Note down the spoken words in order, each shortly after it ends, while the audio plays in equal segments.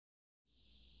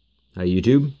Hi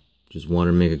YouTube, just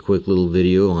wanted to make a quick little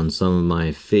video on some of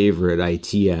my favorite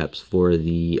IT apps for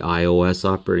the iOS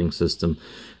operating system.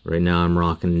 Right now I'm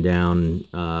rocking down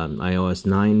iOS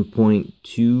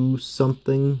 9.2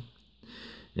 something.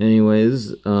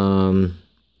 Anyways, one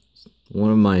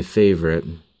of my favorite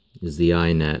is the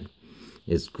iNet.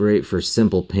 It's great for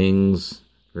simple pings,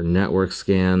 for network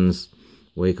scans,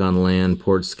 wake on LAN,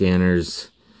 port scanners,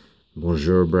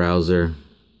 bonjour browser,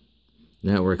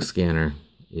 network scanner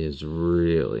is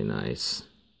really nice.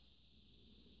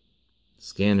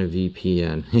 Scan a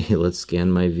VPN. Hey, let's scan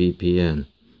my VPN.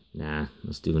 Nah,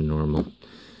 let's do a normal.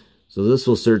 So this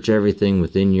will search everything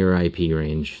within your IP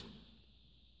range.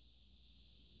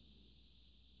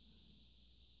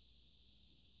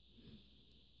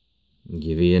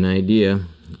 Give you an idea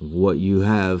of what you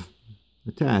have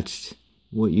attached,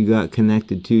 what you got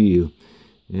connected to you.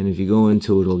 And if you go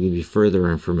into it, it'll give you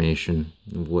further information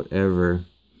of whatever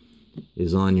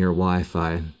is on your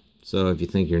Wi-Fi. So if you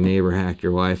think your neighbor hacked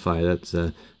your Wi-Fi, that's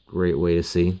a great way to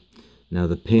see. Now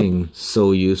the ping,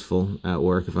 so useful at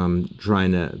work if I'm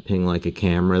trying to ping like a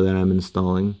camera that I'm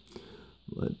installing.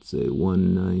 Let's say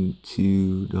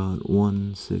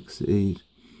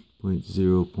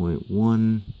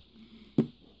 192.168.0.1.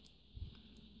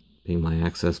 Ping my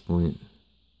access point.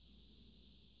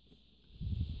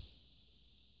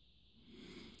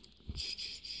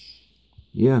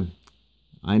 Yeah,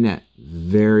 iNet,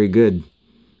 very good.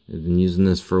 I've been using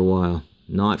this for a while.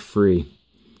 Not free.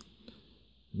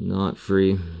 Not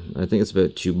free. I think it's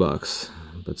about $2,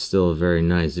 but still very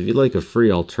nice. If you'd like a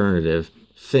free alternative,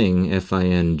 Fing,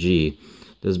 F-I-N-G,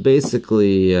 does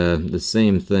basically the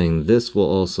same thing. This will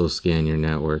also scan your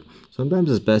network.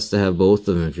 Sometimes it's best to have both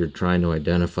of them if you're trying to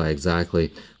identify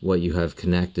exactly what you have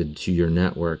connected to your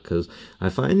network, because I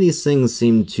find these things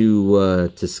seem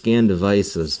to scan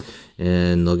devices,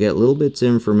 and they'll get little bits of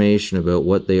information about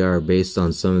what they are based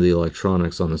on some of the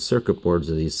electronics on the circuit boards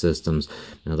of these systems.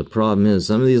 Now the problem is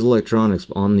some of these electronics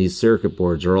on these circuit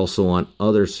boards are also on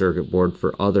other circuit boards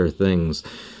for other things.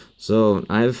 So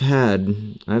I've had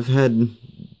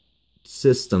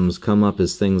systems come up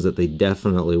as things that they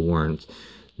definitely weren't.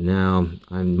 Now,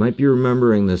 I might be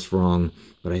remembering this wrong,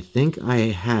 but I think I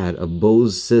had a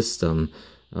Bose system,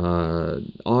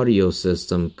 audio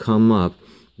system, come up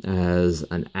as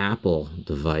an Apple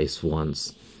device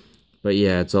once. But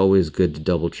yeah, it's always good to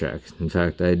double check. In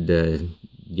fact, I'd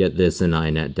get this in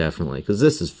iNet definitely, because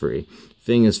this is free.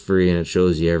 Fing is free and it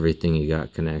shows you everything you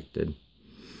got connected.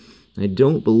 I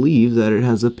don't believe that it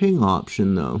has a ping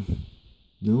option though.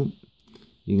 Nope.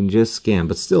 You can just scan,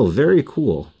 but still very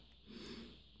cool.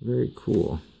 Very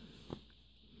cool.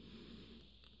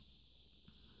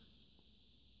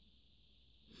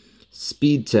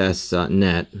 Speedtest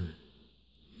Net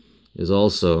is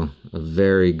also a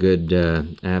very good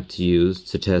app to use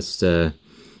to test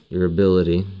your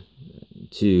ability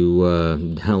to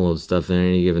download stuff at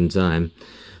any given time.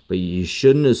 But you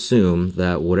shouldn't assume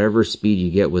that whatever speed you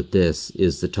get with this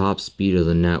is the top speed of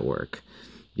the network,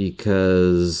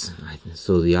 because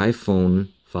so the iPhone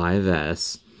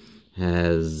 5S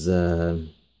has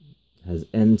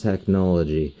N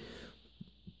technology.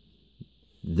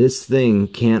 This thing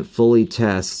can't fully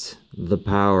test the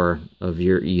power of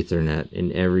your Ethernet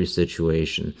in every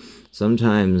situation.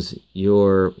 Sometimes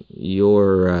your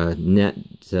internet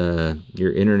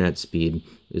speed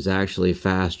is actually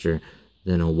faster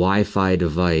than a Wi-Fi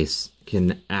device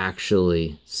can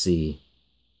actually see,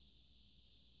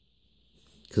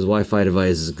 because Wi-Fi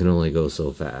devices can only go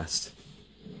so fast.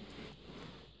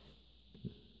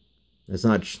 That's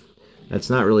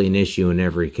not really an issue in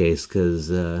every case,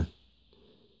 because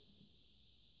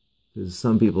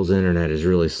some people's internet is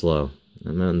really slow.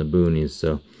 I'm out in the boonies,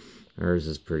 so ours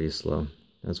is pretty slow.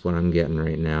 That's what I'm getting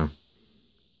right now.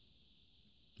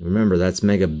 Remember, that's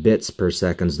megabits per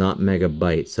second, not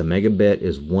megabytes. A megabit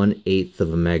is 1/8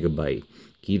 of a megabyte.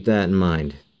 Keep that in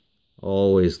mind.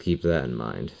 Always keep that in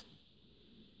mind.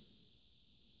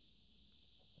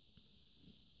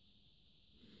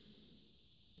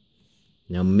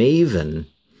 Now, Maven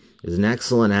is an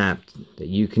excellent app that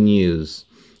you can use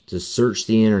to search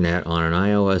the internet on an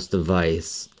iOS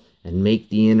device and make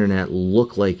the internet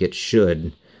look like it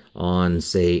should on,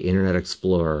 say, Internet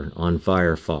Explorer, on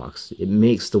Firefox. It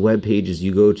makes the web pages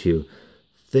you go to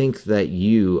think that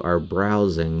you are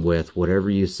browsing with whatever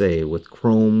you say, with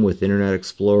Chrome, with Internet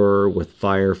Explorer, with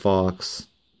Firefox.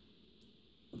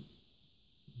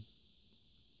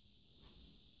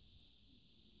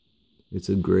 It's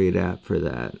a great app for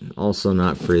that. Also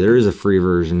not free. There is a free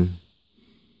version,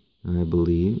 I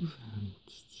believe.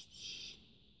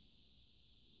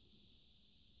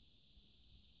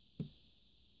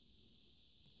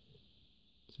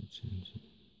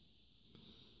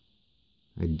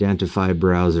 Identify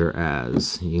browser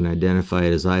as. You can identify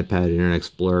it as iPad, Internet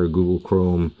Explorer, Google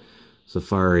Chrome,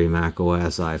 Safari, Mac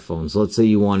OS, iPhone. So let's say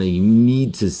you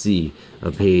need to see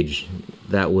a page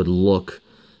that would look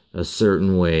a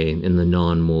certain way in the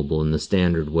non-mobile, in the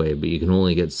standard way, but you can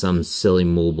only get some silly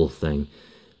mobile thing.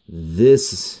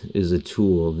 This is a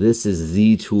tool. This is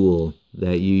the tool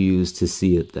that you use to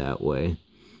see it that way.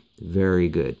 Very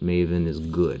good. Maven is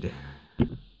good.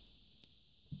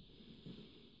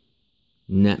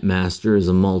 Netmaster is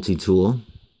a multi-tool.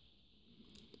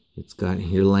 It's got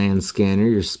your land scanner,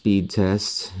 your speed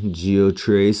test,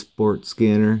 GeoTrace, port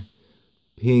scanner,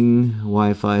 ping,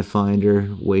 Wi-Fi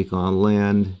finder, wake on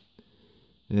land,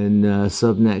 and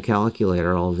subnet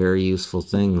calculator, all very useful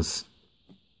things.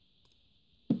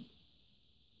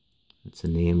 That's the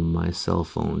name of my cell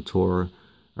phone, Tor,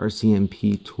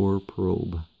 RCMP Tor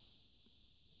probe.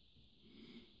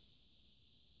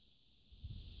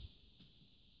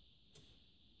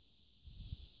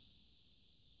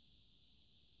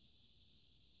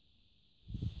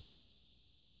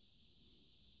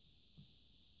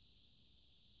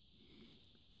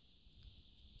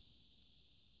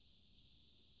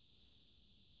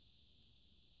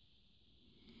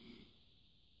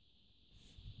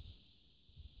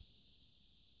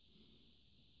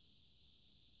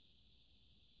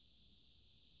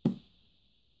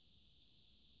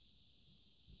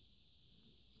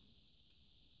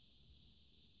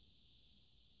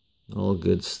 All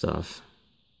good stuff.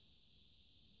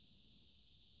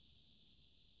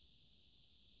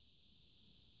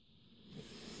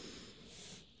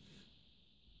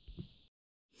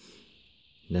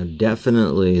 Now,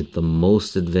 definitely the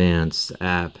most advanced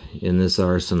app in this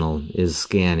arsenal is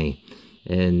Scanny.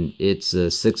 And it's a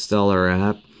 $6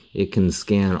 app. It can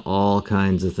scan all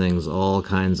kinds of things, all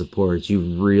kinds of ports. You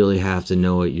really have to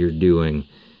know what you're doing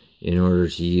in order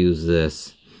to use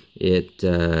this. It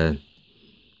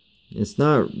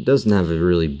doesn't have a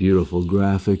really beautiful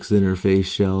graphics interface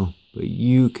shell, but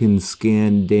you can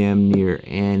scan damn near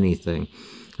anything.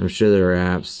 I'm sure there are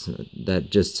apps that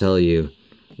just tell you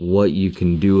what you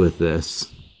can do with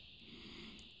this.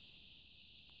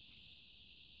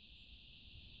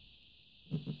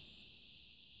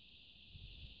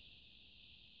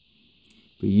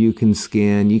 But you can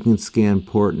scan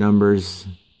port numbers.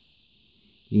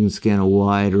 You can scan a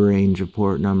wide range of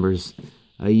port numbers.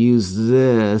 I used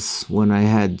this when I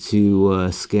had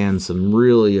to scan some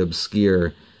really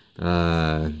obscure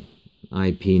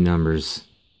IP numbers.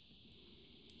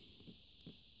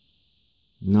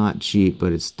 Not cheap,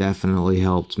 but it's definitely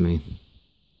helped me.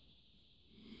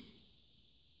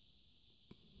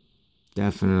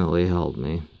 Definitely helped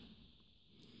me.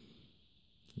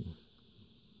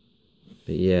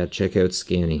 But yeah, check out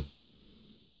Scanny.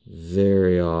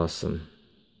 Very awesome.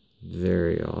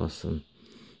 Very awesome.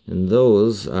 And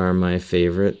those are my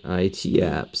favorite IT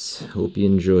apps. Hope you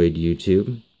enjoyed,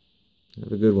 YouTube.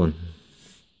 Have a good one.